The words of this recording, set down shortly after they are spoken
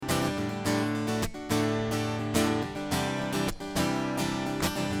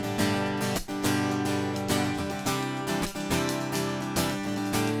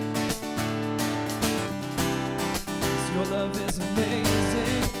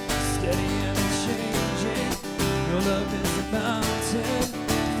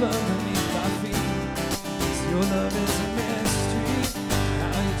from beneath my feet. 'Cause your love is a mystery,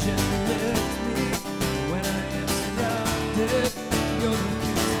 how you gently lift me when I am surrounded. Your love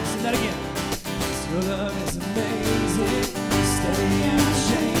is, sing that again. 'Cause your love is amazing, steady and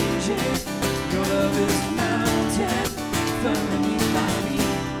changing. Your love is a mountain from beneath my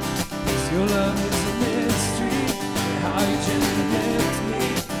feet. 'Cause your love is a mystery, how you gently lift me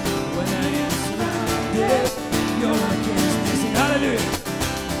when I am surrounded. Your love gives me, sing hallelujah,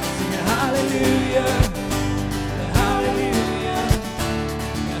 sing hallelujah, hallelujah,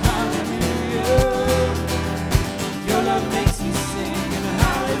 hallelujah. Your love makes me sing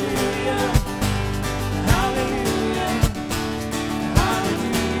hallelujah, hallelujah,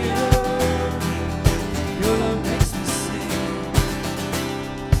 hallelujah. Your love makes me sing,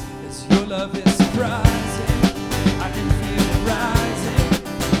 'cause your love is surprising. I can feel it rising,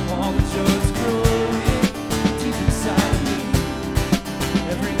 all the joy's growing deep inside of me.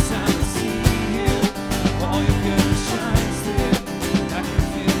 Every time I see you, all your goodness shines through. I can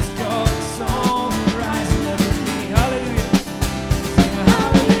feel this God song rising up in me. Hallelujah, sing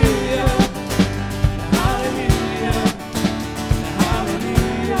hallelujah, hallelujah,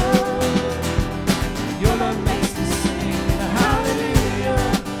 hallelujah. Your love makes me sing hallelujah,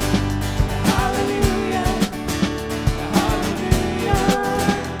 hallelujah, hallelujah.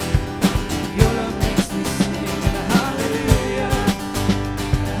 Your love makes me sing hallelujah,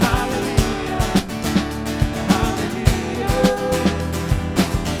 hallelujah, hallelujah.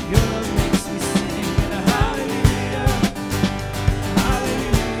 Your love makes me sing hallelujah,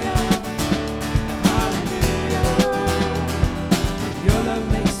 hallelujah, hallelujah. Your love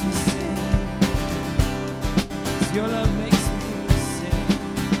makes me sing, 'cause your love makes me sing.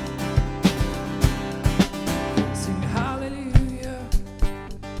 Sing hallelujah,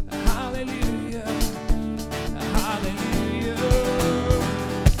 hallelujah, hallelujah.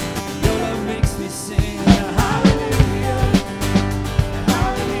 Your love makes me sing hallelujah,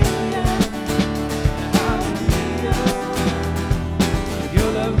 hallelujah, hallelujah. Your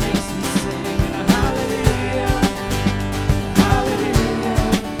love makes me sing hallelujah, hallelujah,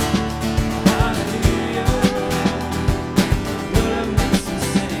 hallelujah. Your love makes me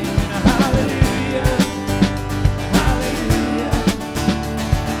sing hallelujah, hallelujah,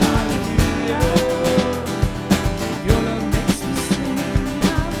 hallelujah. Your love makes me sing.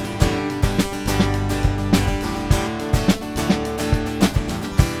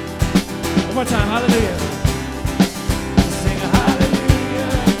 One more time, hallelujah. Sing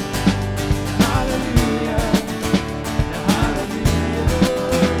hallelujah, hallelujah, hallelujah.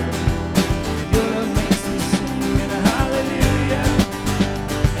 Your love makes me sing hallelujah,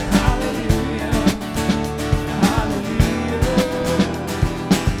 hallelujah, hallelujah.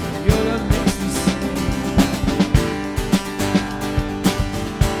 Your love makes me sing.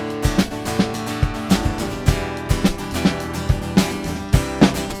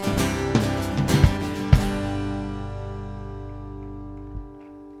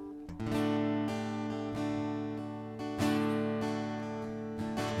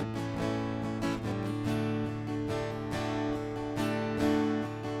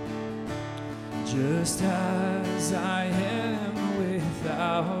 Just as I am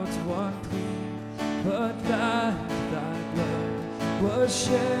without one plea, but that thy blood was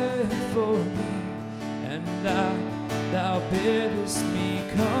shed for me, and that thou biddest me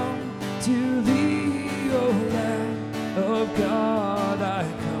come to thee, O Lamb of God, I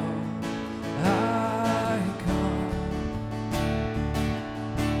come, I come.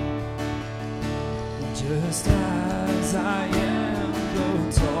 Just as I am, though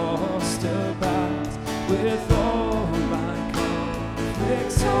tossed about with all my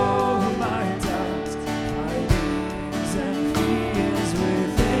conflicts, all my doubts, my needs and fears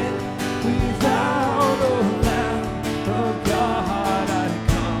within, without, O Lamb of God, I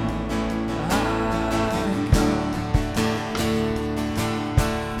come, I come.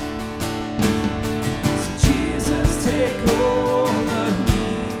 So Jesus, take hold of me.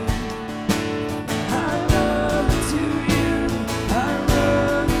 I run to you, I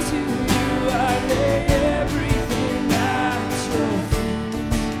run to you, I lay everything at your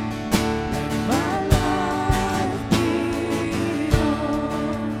feet.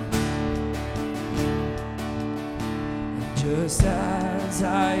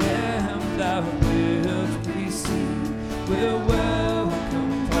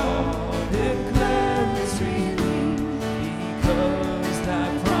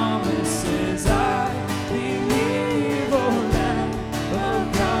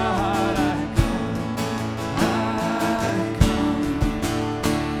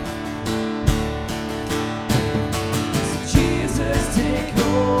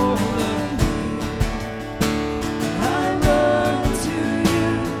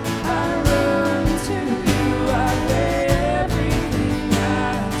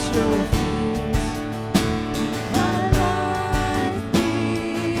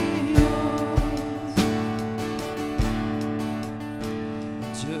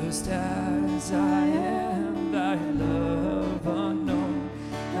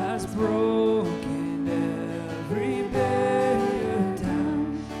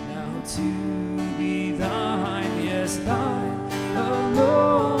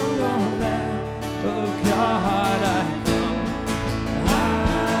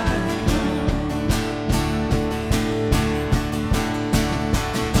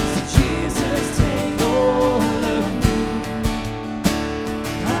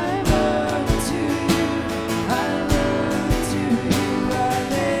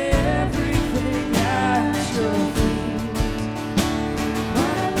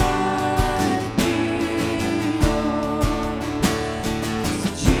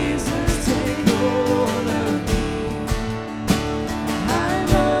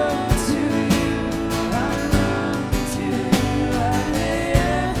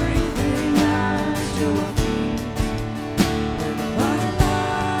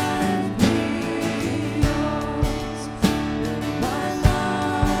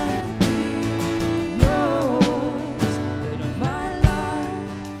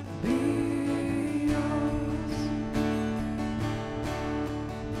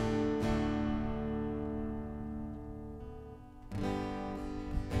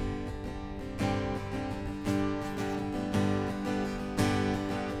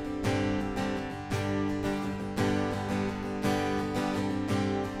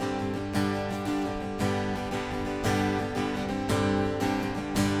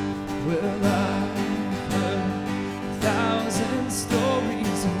 Well, I've heard 1,000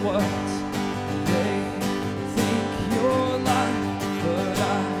 stories of what they think you're like, but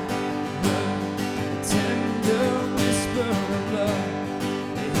I heard a tender whisper of love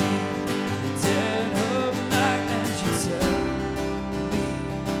in the dead of night, and you tell me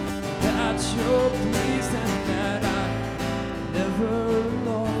that you're pleased and that I'm never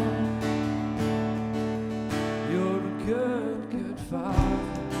alone. You're a good, good father.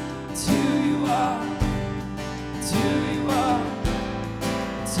 It's who you are. It's who you are.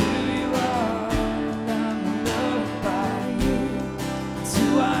 It's who you are. And I'm loved by you. It's who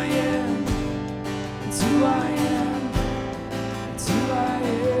I am. It's who I am. It's who I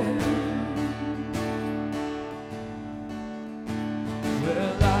am.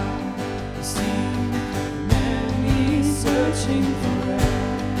 Well, I see many searching for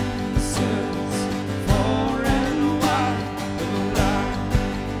answers for and why. Well, I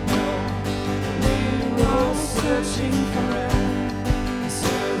know we're all searching for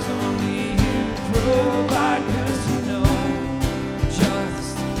answers only you provide, 'cause you know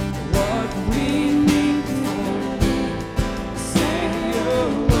just what we need before we say your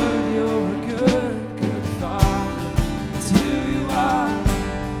word. You're a good, good father. It's who you are.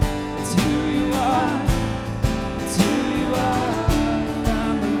 It's who you are. It's who you are.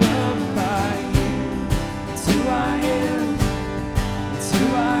 I'm loved by you. It's who I am. It's who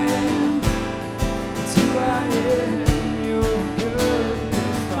I am. It's who I am. You're a good,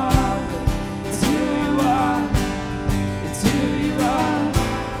 good father. It's who you are. It's who you are.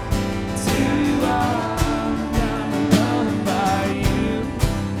 It's who you are. I'm loved by you.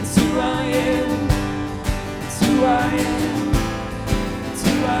 It's who I am. It's who I am. It's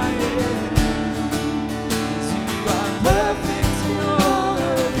who I am. You are perfect in all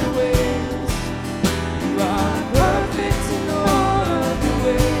of your ways. You are perfect in all of your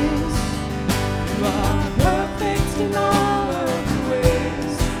ways. You are perfect in all of your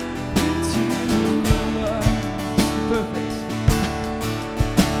ways. It's you are perfect.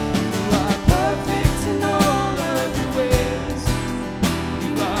 You are perfect in all of your ways.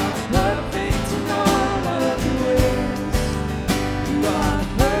 You are perfect in all of your ways. You are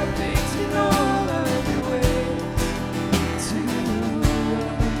perfect in all of your ways. It's who you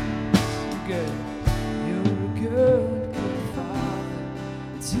are. Good. You're a good, good father.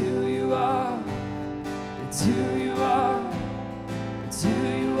 It's who you are. It's who you are. It's who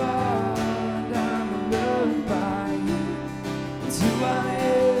you are. And I'm loved by you. It's who I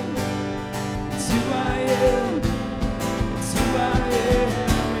am. It's who I am. It's who I am.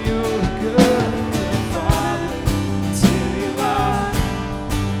 You're a good, good father. It's who you are.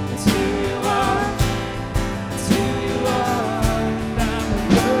 It's who you are. It's who you are. And I'm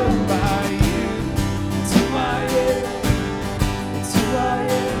loved by you. It's who I am. It's who I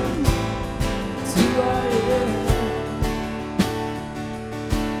am. It's who I am.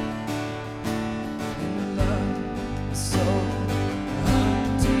 And the love is so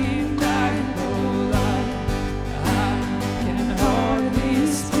undeniable. I can hardly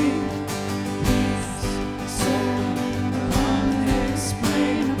speak. Peace so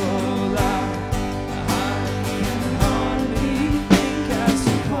unexplainable. I can hardly think as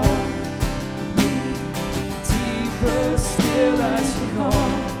you call me. Deeper still as you call.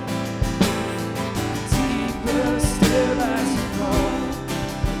 Deeper still as you call.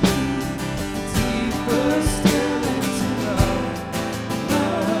 Deeper still into love.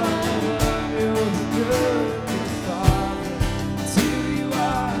 Love, you're the good, good father. It's who you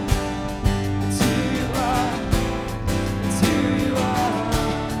are. It's who you are. It's who you are.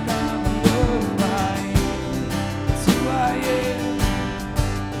 I'm loved by you. It's who I am.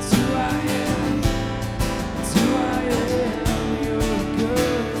 It's who I am. It's who I am. You're a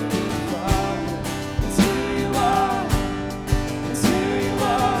good, good father. It's who you are. It's who you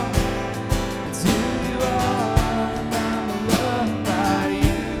are. It's who you are. I'm loved by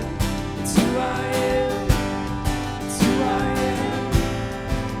you. It's who I am. It's who I am.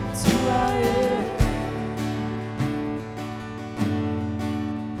 It's who I am.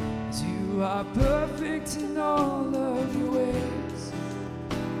 You are perfect in all of your ways.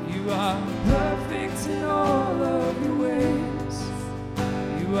 You are perfect in all of your ways.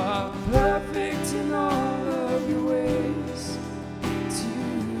 You are perfect in all of your ways. To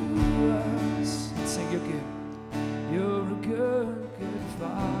us, sing you're good. You're a good, good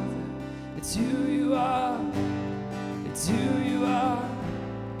father. It's who you are. It's who you are.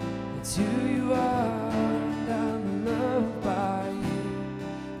 It's who you are. And I'm loved by you.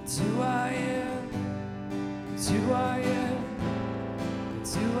 It's who I am. It's who I am.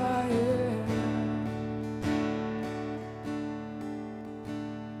 It's who I am.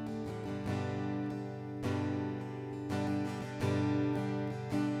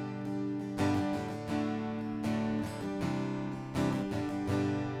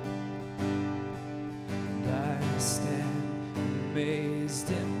 raised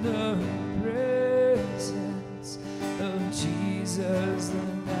in the presence of Jesus the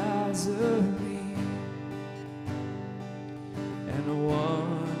Nazarene, and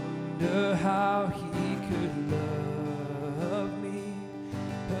wonder how he could love me,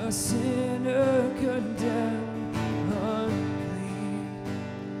 a sinner condemned unclean,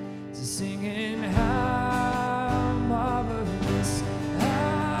 to singing how marvelous,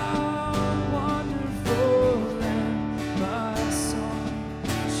 how wonderful, and my song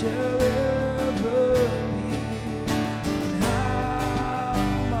shall ever be. How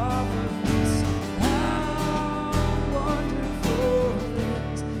marvelous, how wonderful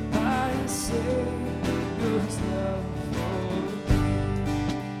is my Savior's love for me.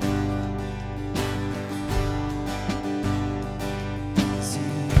 See,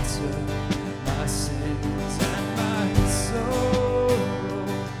 he took my sins and my sorrows,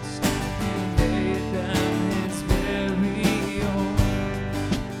 he made them his very own,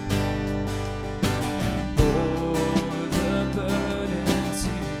 bore the burden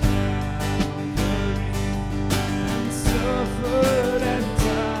to Calvary, and suffered and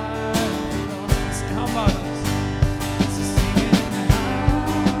died on. Say, how marvelous. So singing, how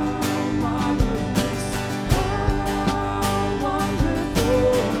marvelous, how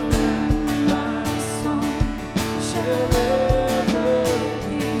wonderful, and my song shall ever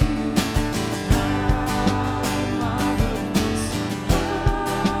be. How marvelous,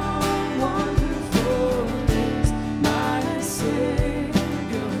 how wonderful is my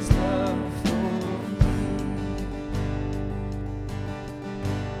Savior's love for me.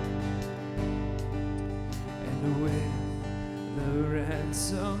 And with the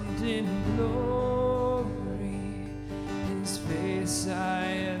ransomed in glory, his face I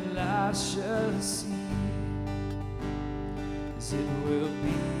at last shall see. As it will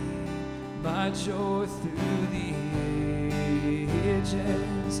be my joy through the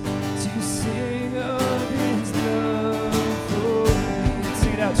ages to sing of his love for me.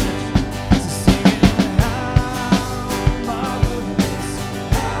 Sing it out, church. So sing it, how marvelous,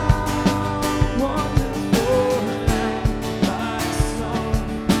 how wonderful, and my song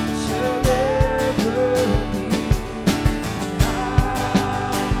shall ever be. How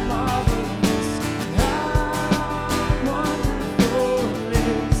marvelous, how wonderful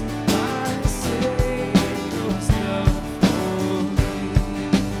is my Savior's love for me.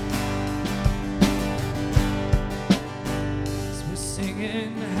 So we're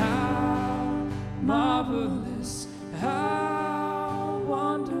singing, how marvelous, how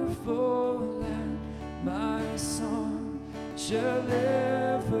wonderful, and my song shall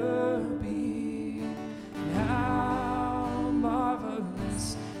ever be. How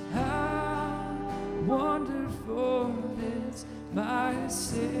marvelous, how wonderful is my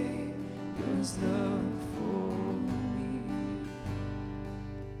Savior's love for me.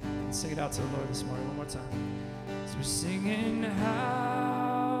 Sing it out to the Lord this morning one more time. So we're singing,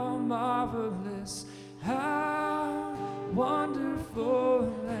 how marvelous, how wonderful,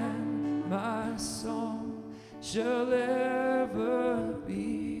 and my song shall ever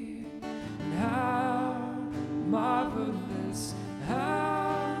be. And how marvelous,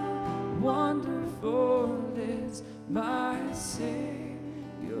 how wonderful is my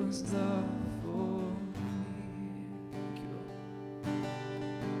Savior's love for me. Thank you, Lord.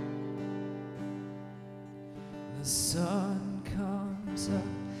 The sun comes up,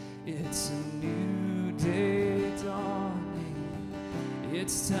 it's a new day dawning.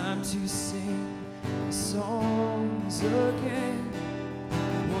 It's time to sing songs again.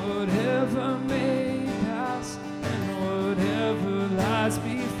 Whatever may pass and whatever lies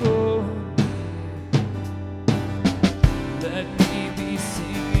before me, let me be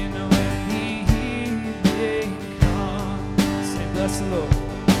singing when the evening comes. Say, bless the Lord.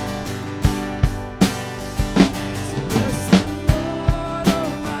 Bless the Lord, oh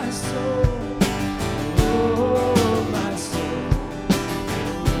my soul, oh my soul,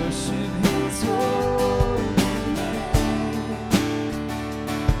 worship His holy name.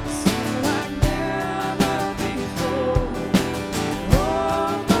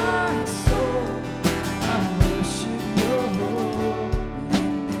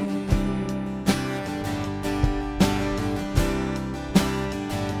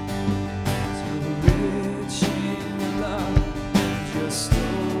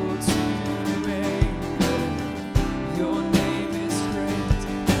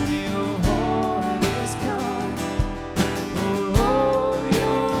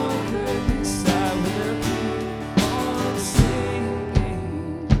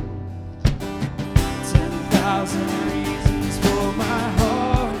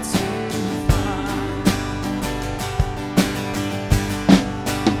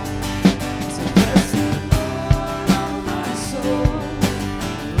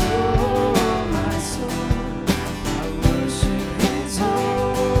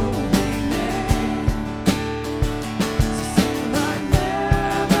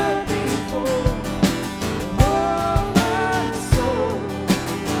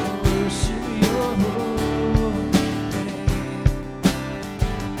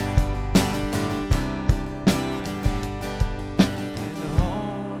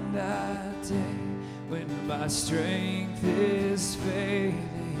 day when my strength is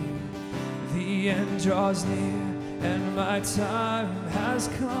failing, the end draws near and my time has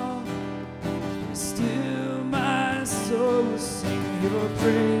come. Still my soul will sing your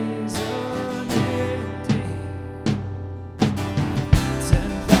praise unending.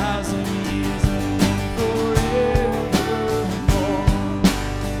 10,000 years and forevermore.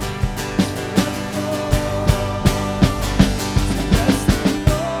 Bless the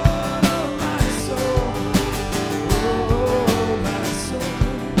Lord, oh my soul, oh my soul.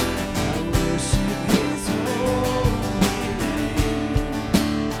 I worship His holy name.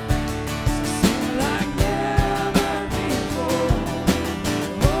 So sing like never before.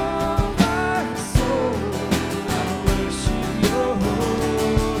 Oh my soul, I worship Your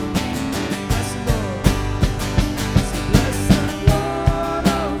holy name. Bless the Lord. Bless the Lord,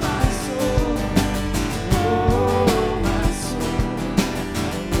 oh my soul, oh my soul.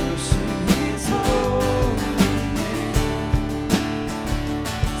 I worship His holy name.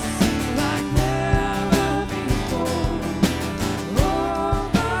 Sing like never before. Oh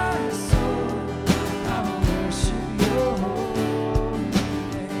my soul, I worship Your holy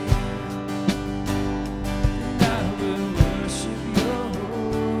name. And I will worship Your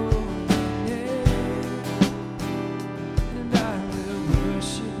holy name. And I will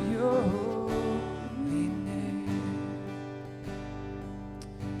worship Your holy name.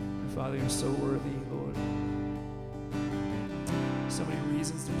 And Father, You're so worthy, Lord. So many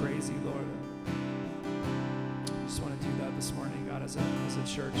reasons to praise You, Lord. I just want to do that this morning, God, as a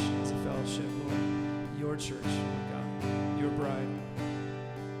church, as a fellowship, Lord. Your church, God, Your bride.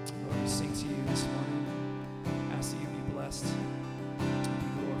 Lord, we sing to You this morning. Ask that You be blessed, be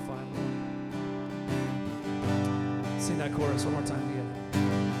glorified, Lord. Sing that chorus one more time together.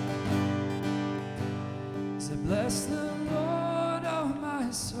 So bless the Lord, oh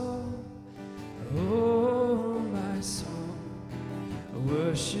my soul, oh my soul.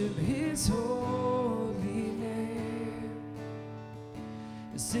 Worship His holy name.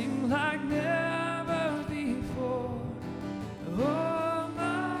 Sing like never before. Oh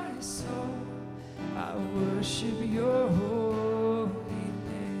my soul, I worship Your holy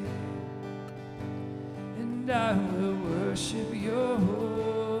name. And I will worship Your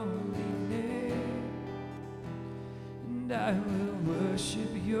holy name. And I will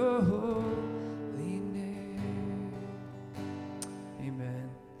worship Your holy name. Amen.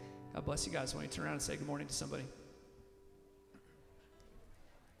 God bless you guys. Why don't you turn around and say good morning to somebody?